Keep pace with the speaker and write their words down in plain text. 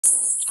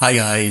Hi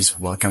guys,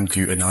 welcome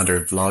to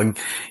another vlog,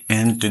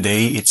 and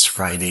today it's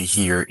Friday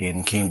here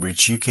in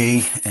Cambridge,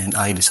 UK, and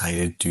I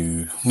decided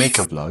to make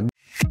a vlog.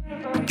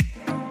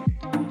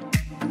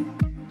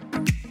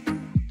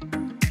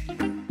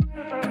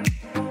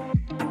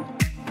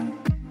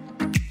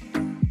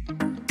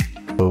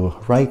 So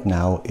right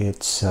now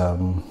it's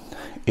 8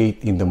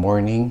 in the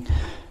morning,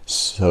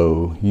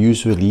 so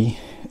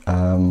usually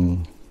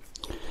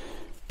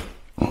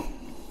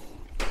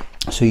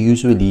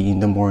in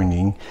the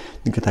morning,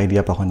 nagtatidy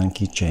up ako ng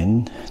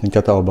kitchen,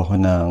 nagtatawag ako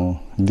ng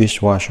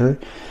dishwasher,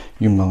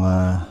 yung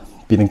mga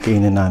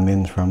pinagkainan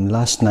namin from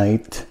last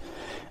night,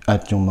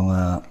 at yung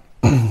mga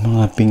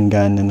mga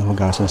pinggan na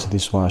nahugasan sa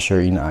dishwasher,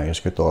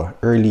 inaayos ko to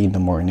early in the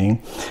morning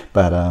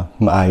para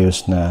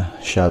maayos na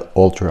siya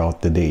all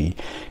throughout the day.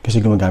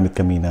 Kasi gumagamit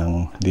kami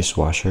ng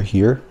dishwasher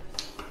here.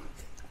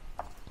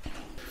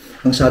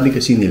 Ang sabi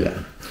kasi nila,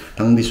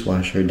 ang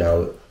dishwasher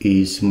daw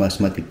is mas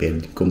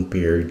matipid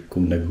compared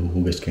kung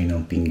naghuhugas kayo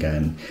ng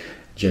pinggan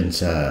dyan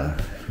sa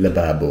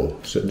lababo.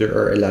 So there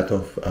are a lot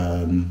of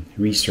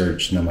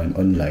research naman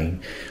online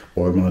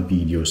or mga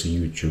videos sa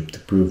YouTube to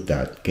prove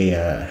that.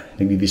 Kaya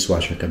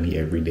nagdi-dishwasher kami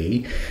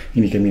everyday.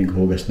 Hindi kami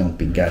naghuhugas ng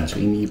pinggan.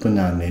 So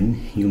iniipon namin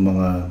yung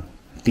mga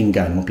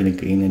pinggan, mga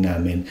pinagkainan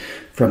namin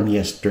from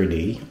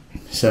yesterday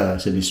sa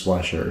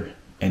dishwasher.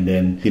 And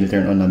then,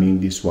 tina-turn on namin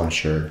yung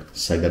dishwasher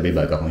sa gabi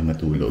bago kami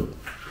matulog.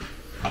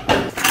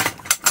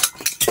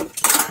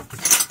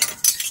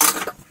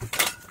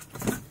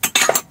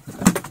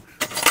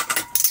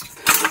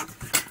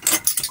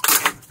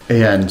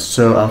 Ayan,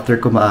 so after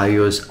ko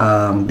maayos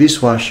ang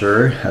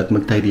dishwasher at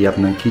mag-tidy up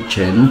ng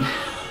kitchen,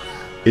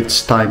 it's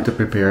time to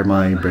prepare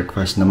my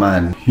breakfast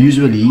naman.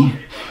 Usually,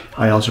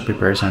 I also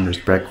prepare Sandro's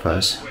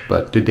breakfast,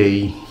 but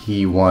today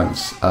he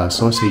wants a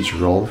sausage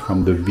roll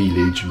from the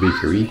Village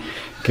Bakery.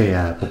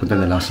 Kaya pupunta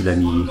na lang sila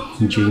ni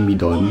Jamie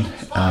doon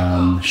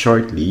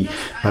shortly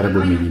para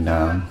bumili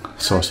ng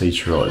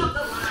sausage roll.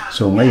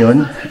 So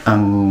ngayon,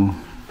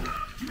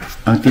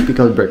 ang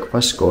typical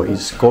breakfast ko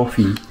is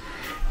coffee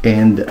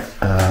and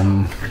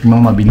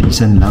mga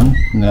mabilisan lang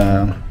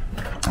na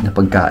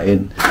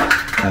pagkain.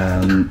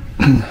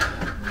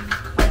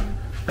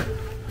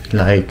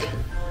 Like,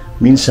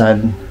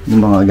 minsan,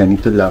 yung mga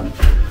ganito lang.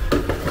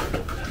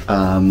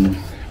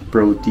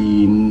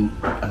 Protein,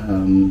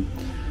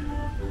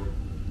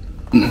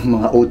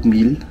 mga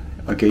oatmeal,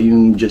 okay,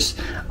 yung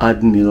just add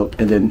milk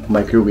and then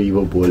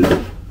microwavable,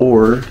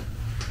 or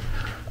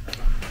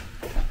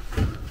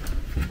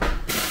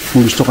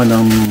kung gusto ka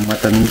ng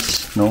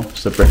matamis, no,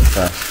 sa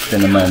breakfast,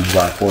 yan naman,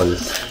 waffle.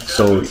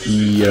 So,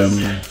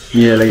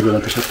 nilalagay ko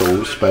lang ito sa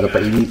toast para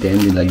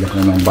painitin, nilagyan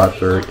ko ng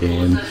butter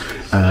and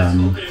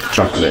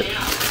chocolate.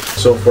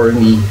 So, for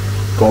me,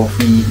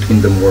 coffee in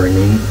the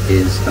morning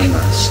is a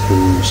must to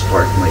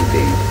start my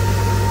day.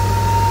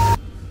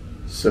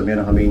 So,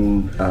 meron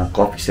kaming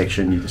coffee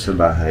section dito sa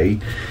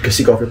bahay.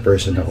 Kasi coffee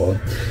person ako.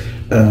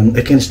 I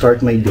can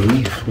start my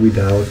day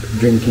without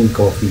drinking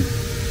coffee.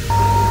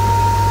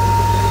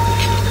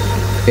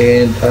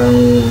 And ang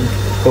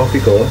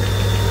coffee ko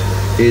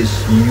is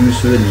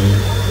usually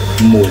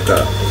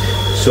mocha.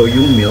 So,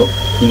 yung milk,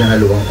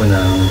 hinahaluan ko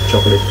ng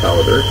chocolate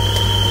powder.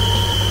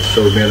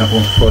 So, meron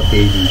akong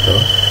sauté dito.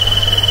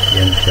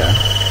 Yan siya.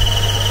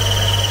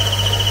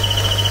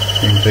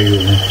 Ito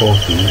yung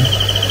coffee.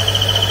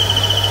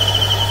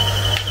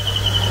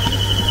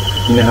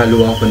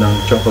 Hinahaluan ko ng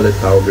chocolate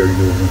powder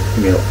yung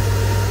milk.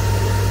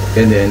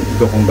 And then,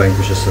 i-combine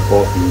ko siya sa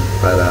coffee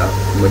para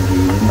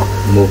maging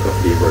mocha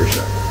flavor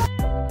siya.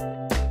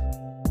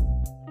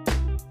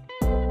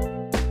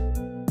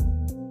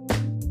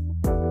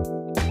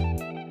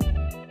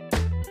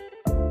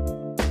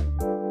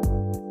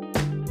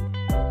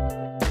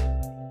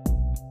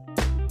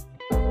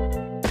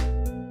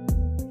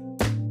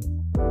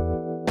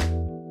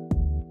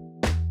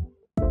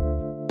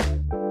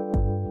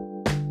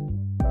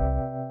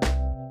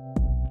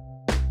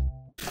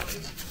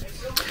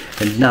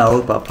 And now,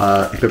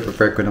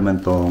 ipe-prepare ko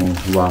naman tong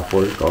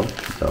waffle ko.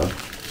 Ito.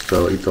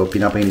 So, ito,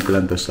 pinapainit ko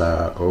lang to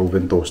sa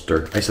oven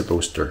toaster. Ay, sa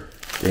toaster.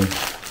 Okay.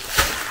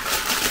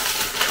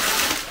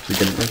 So,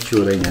 ganito ang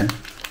tsura niya.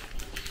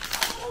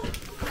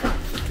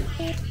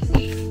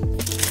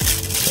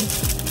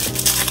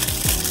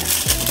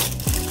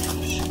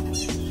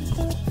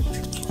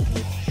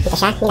 Ito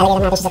siya.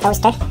 Nilalagay naman natin siya sa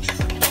toaster.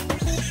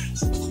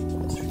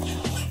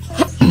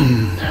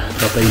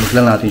 Papainit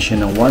lang natin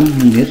siya ng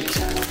 1 minute.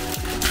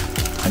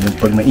 And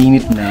pag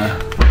mainit na,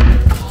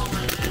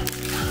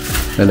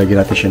 lalagyan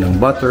natin siya ng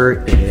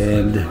butter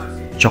and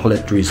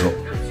chocolate drizzle.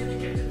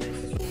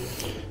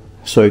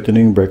 So, ito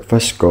na yung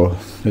breakfast ko.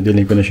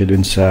 Nadalhin ko na siya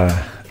dun sa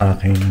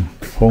aking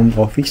home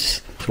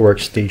office, sa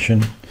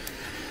workstation.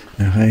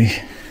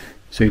 Okay.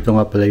 So, ito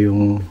nga pala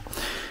yung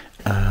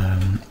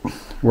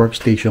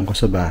workstation ko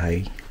sa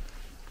bahay.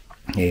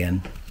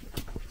 Ayan.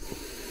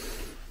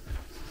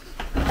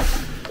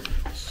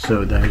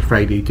 So, dahil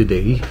Friday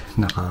today,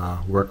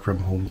 naka-work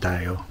from home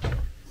tayo.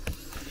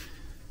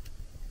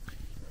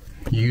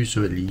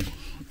 Usually,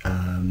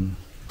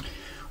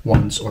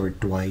 once or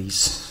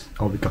twice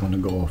week ako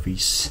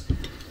nag-office.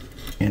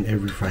 And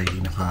every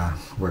Friday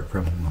naka-work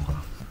from home ako.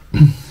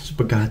 So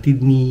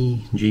pagkahatid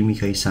ni Jamie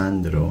kay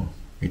Sandro,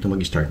 ito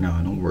mag-start na ako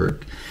ng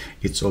work.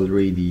 It's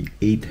already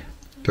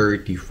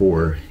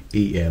 8:34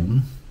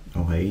 a.m.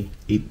 Okay?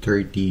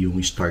 8:30 yung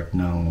start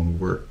ng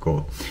work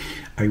ko.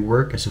 I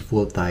work as a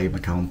full-time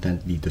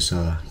accountant dito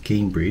sa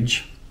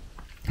Cambridge.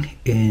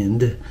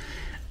 And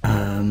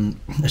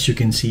as you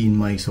can see in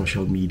my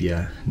social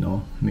media,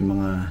 no, may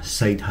mga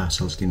side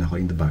hustles din ako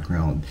in the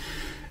background.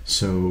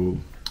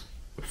 So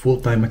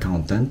full-time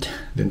accountant,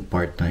 then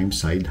part-time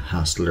side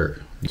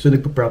hustler. So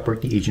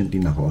nagpa-property agent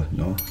din ako,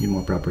 no? Yung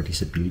mga property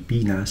sa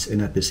Pilipinas,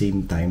 and at the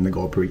same time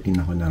nag-operate din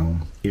ako ng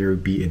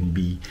Airbnb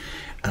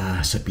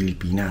sa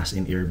Pilipinas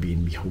and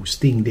Airbnb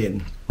hosting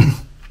din.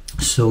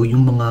 So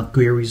yung mga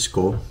queries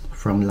ko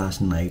from last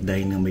night,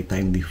 dahil na may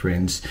time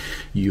difference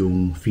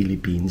yung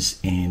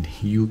Philippines and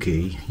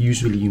UK,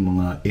 usually yung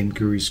mga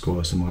inquiries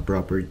ko sa mga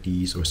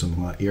properties or sa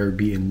mga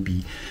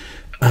Airbnb,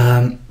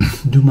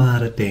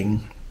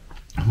 dumarating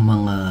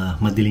mga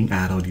madaling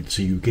araw dito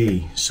sa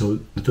UK. So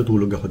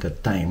natutulog ako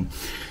that time.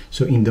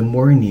 So in the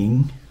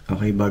morning,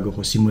 okay, bago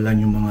ko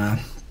simulan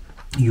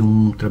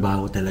yung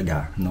trabaho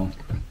talaga, no,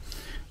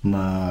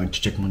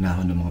 mag-check muna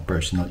ako ng mga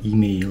personal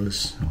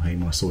emails, okay,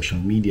 mga social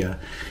media,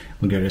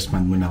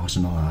 magre-respond muna ako sa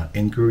mga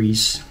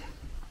inquiries,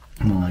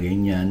 mga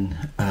ganyan,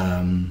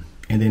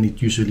 and then it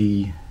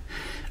usually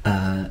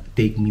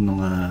take me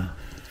mga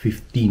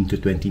 15 to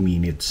 20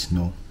 minutes,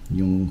 no,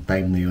 yung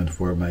time na yun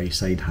for my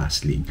side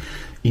hustling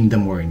in the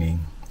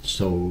morning.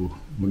 So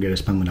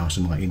magre-respond muna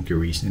ako sa mga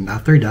inquiries, and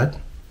after that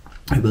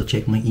I will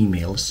check my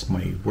emails,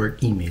 my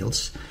work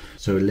emails.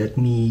 So let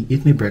me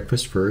eat my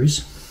breakfast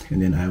first,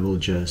 and then I will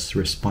just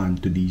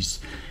respond to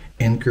these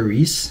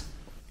inquiries,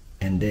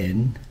 and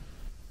then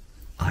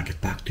I'll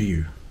get back to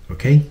you,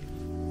 okay?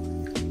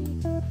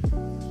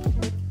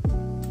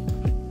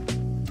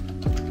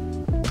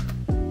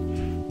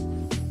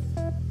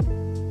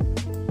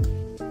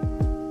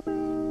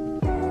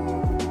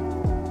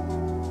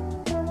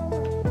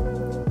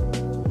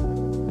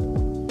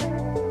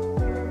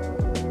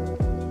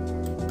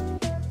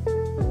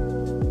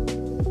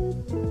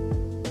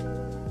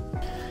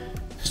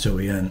 So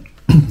ayan,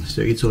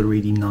 so it's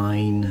already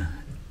 9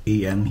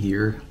 a.m.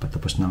 here.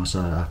 Patapos na ako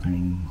sa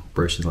aking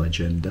personal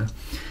agenda.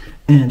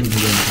 And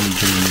ibigyan ko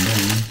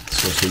ng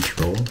sausage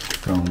roll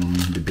from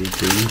the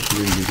bakery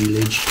here in the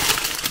village.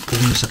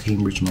 Kung nasa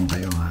Cambridge man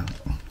kayo, ha,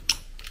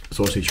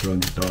 sausage roll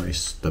dito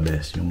is the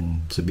best.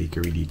 Yung sa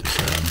bakery dito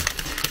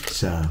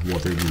sa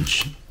Water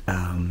Beach.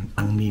 Ang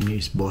name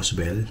is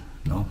Boswell,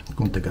 no?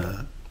 Kung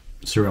taga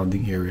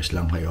surrounding areas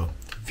lang kayo,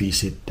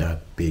 visit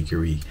that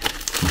bakery.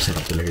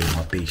 Masarap talaga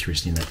yung mga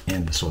pastries nila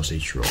and the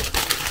sausage roll.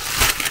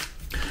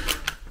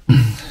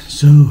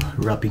 So,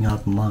 wrapping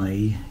up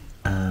my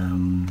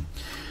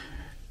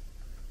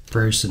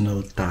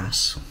personal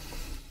tasks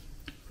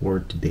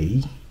for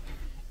today.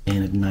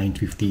 And at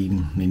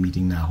 9:15, may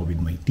meeting na ako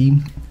with my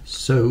team.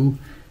 So,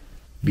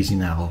 busy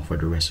na ako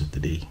for the rest of the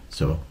day.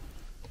 So,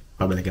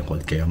 pabalikan ko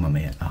ulit kayo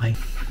mamaya. Okay?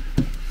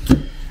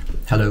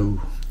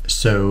 Hello.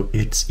 So,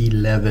 it's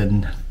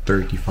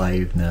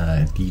 11:35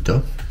 na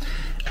dito.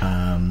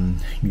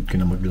 Need ko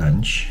na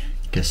mag-lunch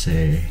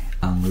kasi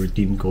ang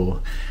routine ko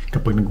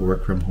kapag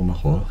nag-work from home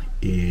ako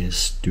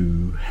is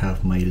to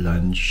have my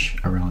lunch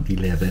around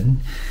 11,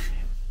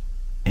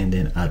 and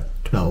then at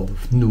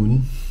 12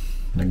 noon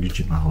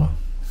nag-gym ako.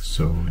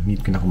 So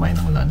need ko na kumain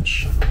ng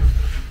lunch.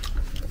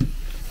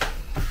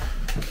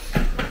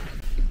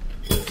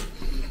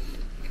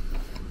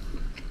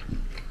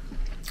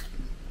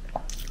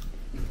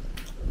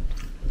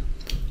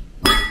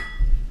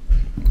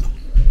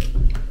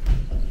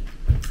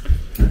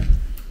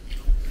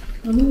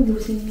 Ano,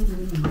 ubusin mo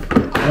na.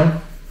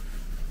 Huh?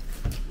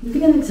 Hindi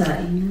ka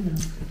nagsaing na lang.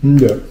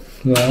 Hindi.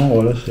 Wala akong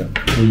oras yan.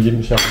 Nag-gym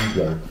siya akong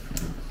vlog.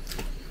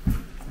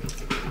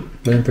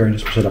 But in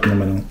fairness, masarap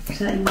naman ang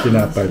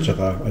tinapay at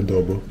saka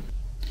adobo.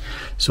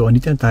 So,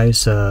 andito na tayo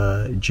sa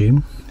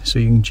gym.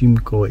 So, yung gym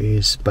ko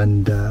is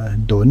banda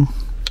doon.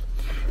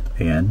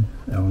 Ayan.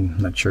 I'm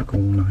not sure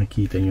kung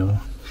nakikita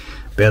nyo.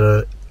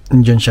 Pero,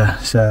 andyan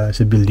siya sa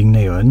building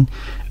na yon.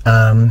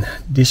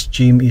 This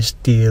gym is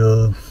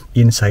still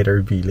inside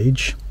our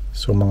village.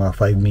 So, mga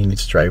 5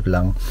 minutes drive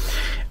lang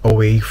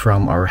away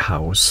from our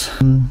house.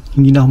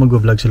 Hindi na ako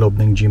mag-vlog sa loob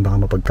ng gym.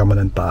 Baka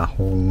mapagkamalan pa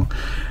akong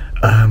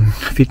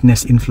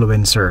fitness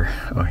influencer.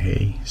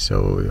 Okay.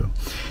 So,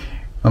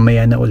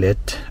 mamaya na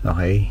ulit.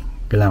 Okay.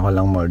 Kailangan ko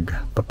lang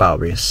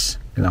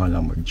magpapawis. Kailangan ko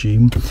lang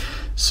mag-gym.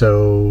 So,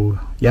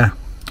 yeah.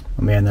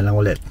 Mamaya na lang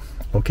ulit.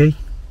 Okay.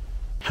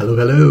 Hello,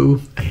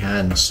 hello.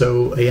 Ayan.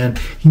 So, ayan.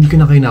 Hindi ko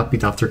na kayo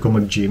na-update after ko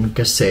mag-gym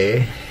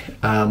kasi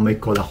may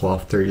call ako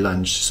after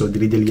lunch. So,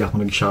 dili-dili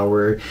ako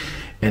nag-shower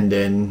and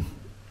then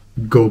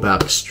go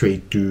back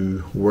straight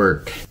to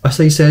work.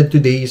 As I said,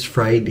 today is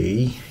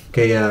Friday.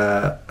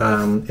 Kaya,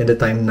 and the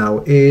time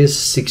now is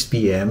 6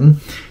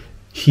 p.m.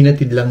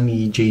 Hinatid lang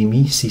ni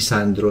Jamie si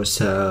Sandro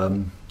sa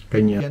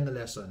kanya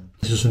lesson.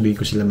 Susunduin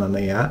ko sila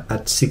mamaya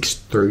at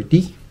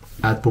 6:30.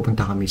 at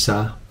pupunta kami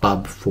sa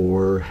pub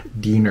for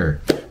dinner.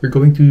 We're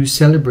going to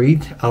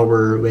celebrate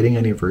our wedding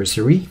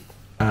anniversary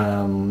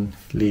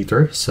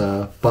later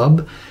sa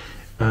pub.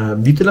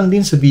 Dito lang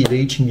din sa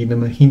village,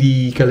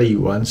 hindi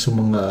kalayuan, so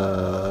mga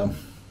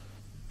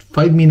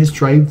 5 minutes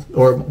drive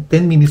or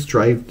 10 minutes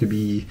drive to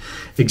be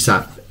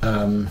exact.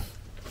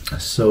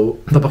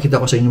 So papakita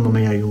ko sa inyo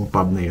mamaya yung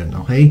pub na yun,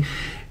 okay?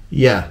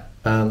 Yeah,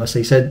 as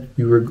I said,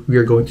 we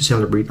are going to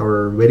celebrate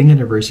our wedding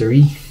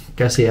anniversary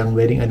kasi ang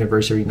wedding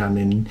anniversary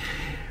namin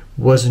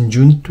was on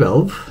June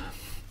 12.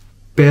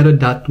 Pero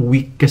that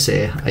week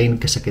kasi ay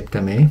nagkasakit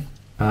kami.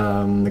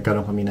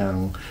 Nagkaroon kami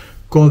ng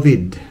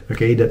COVID.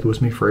 Okay, that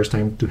was my first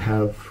time to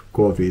have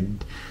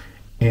COVID.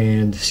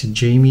 And si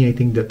Jamie, I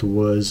think that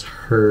was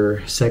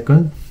her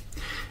second.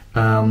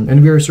 And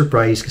we were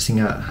surprised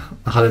kasi nga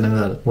akala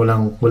na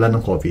wala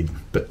ng COVID.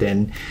 But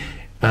then,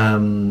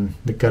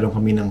 nagkaroon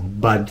kami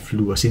ng bad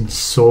flu. As in,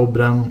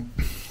 sobrang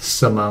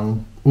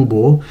samang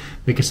ubo.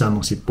 May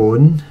kasamang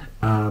sipon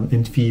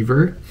and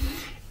fever.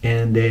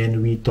 And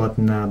then, we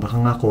thought na baka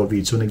nga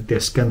COVID. So,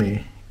 nag-test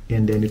kami.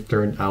 And then, it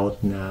turned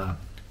out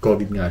na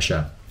COVID nga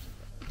siya.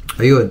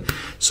 Ayun.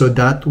 So,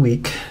 that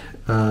week,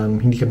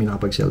 hindi kami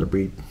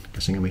nakapag-celebrate.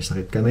 Kasi nga may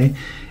sakit kami.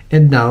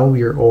 And now,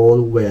 we are all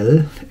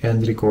well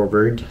and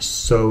recovered.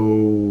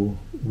 So,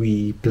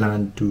 we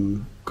plan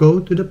to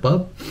go to the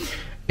pub.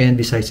 And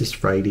besides, it's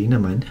Friday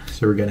naman.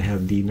 So, we're gonna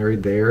have dinner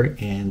there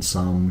and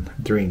some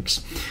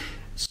drinks.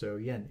 So,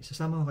 yan.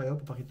 Isasama ko kayo.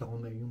 Papakita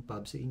ko na yung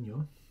pub sa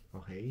inyo.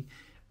 Okay?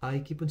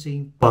 I keep on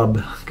saying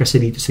pub kasi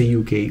dito sa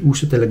UK,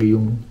 uso talaga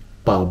yung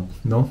pub,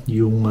 no?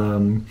 Yung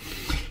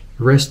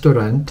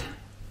restaurant.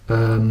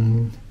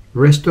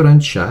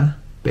 Restaurant siya,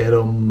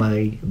 pero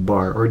may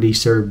bar or they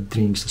serve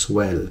drinks as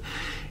well.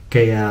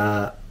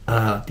 Kaya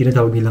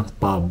tinatawag nilang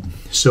pub.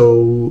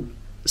 So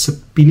sa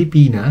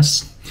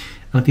Pilipinas,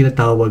 ang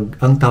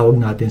tawag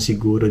natin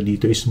siguro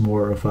dito is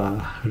more of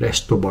a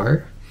resto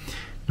bar.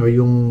 No,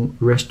 yung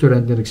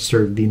restaurant na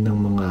nagserve din ng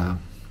mga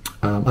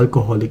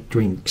alcoholic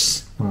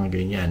drinks, mga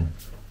ganyan.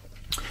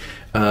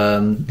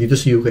 Dito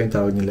sa UK ang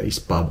tawag nila is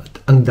pub.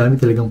 At ang dami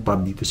talagang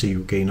pub dito sa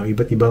UK, no?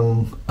 Iba't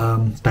ibang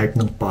type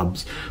ng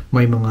pubs.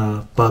 May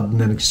mga pub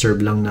na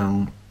nag-serve lang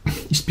ng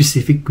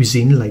specific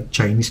cuisine like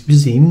Chinese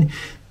cuisine.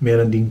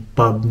 Meron ding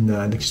pub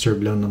na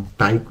nag-serve lang ng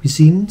Thai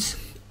cuisines.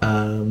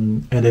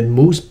 And then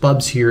most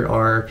pubs here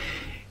are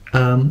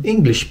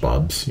English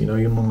pubs, you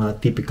know, yung mga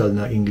typical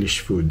na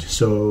English food.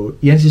 So,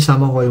 yan,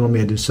 sisama ko kayo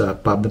mamaya dun sa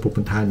pub na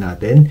pupuntahan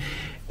natin.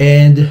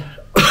 And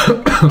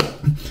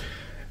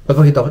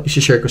papakita ko,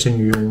 isi-share ko sa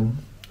inyo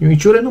yung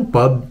itsura ng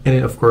pub, and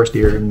then of course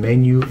their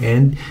menu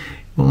and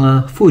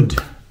mga food.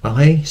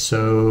 Okay?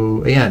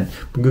 So, ayan.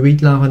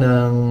 Mag-wait lang ako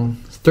ng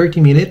 30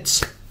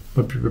 minutes.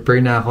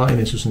 Mag-prepare na ako, and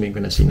then susundin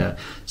ko na sina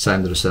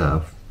Sandro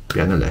sa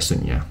piano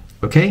lesson niya.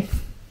 Okay?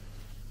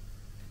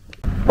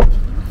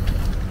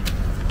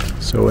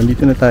 So,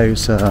 andito na tayo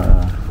sa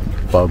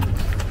pub.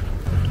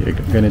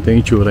 Ganito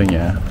yung itsura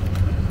niya.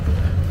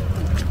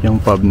 Yung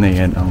pub na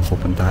yan ang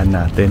pupuntahan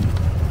natin.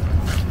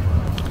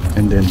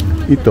 And then,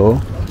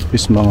 ito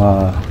is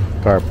mga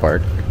car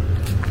park.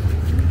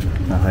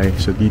 Okay,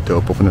 so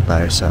dito, pupunta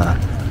tayo sa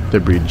the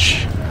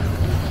bridge.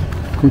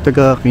 Kung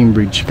taga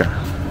Cambridge ka,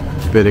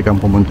 pwede kang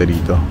pumunta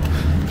dito.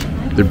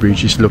 The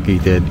bridge is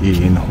located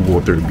in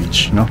Water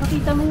Beach, no?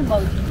 Makita mo yung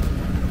bag.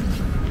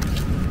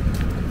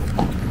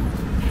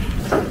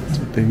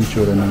 Ito yung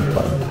tsura ng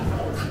pub.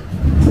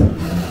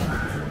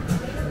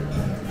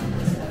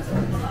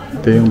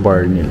 Ito yung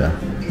bar nila.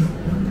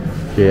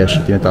 Kaya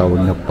siya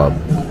tinatawag na pub.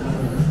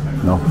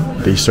 No,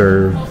 they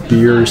serve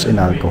beers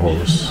and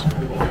alcohols.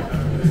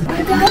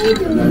 What are you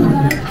doing?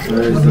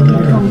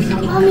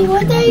 Mommy,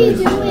 what are you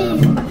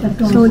doing?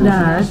 So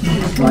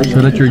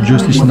that your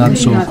juice is not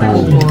so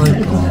cold.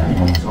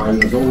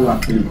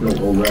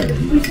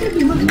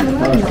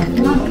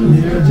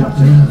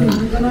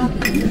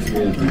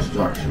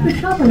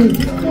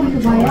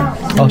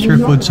 How's your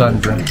food,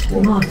 Sandra?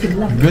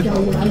 Good?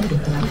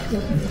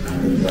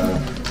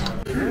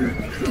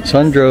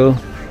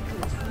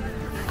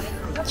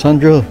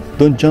 Sandro,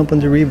 don't jump on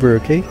the river,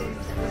 okay?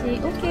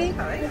 Say, okay.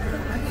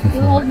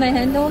 You hold my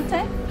hand the whole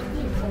time?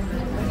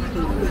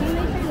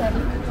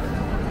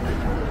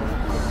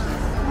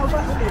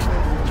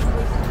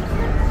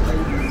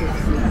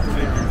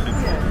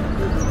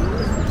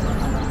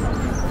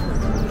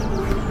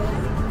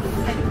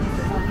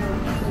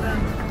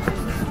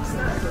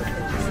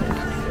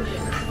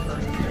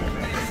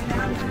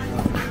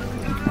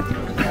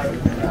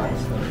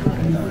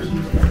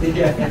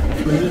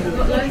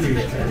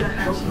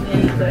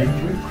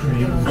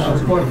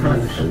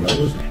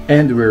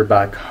 And we're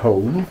back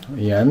home.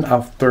 Ayan,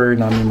 after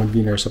namin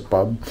mag-dinner sa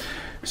pub.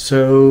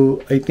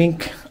 So, I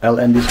think I'll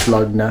end this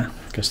vlog na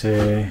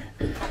kasi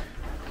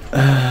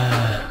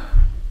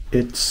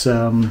it's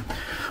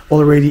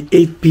already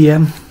 8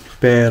 p.m.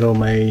 pero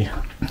may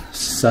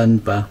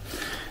sun pa.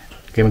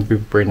 Kaya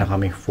mag-prepare na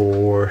kami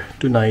for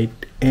tonight.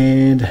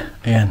 And,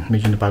 ayan,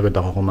 medyo napagod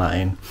ako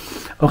kumain.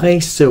 Okay,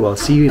 so I'll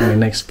see you in my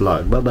next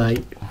vlog.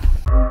 Bye-bye!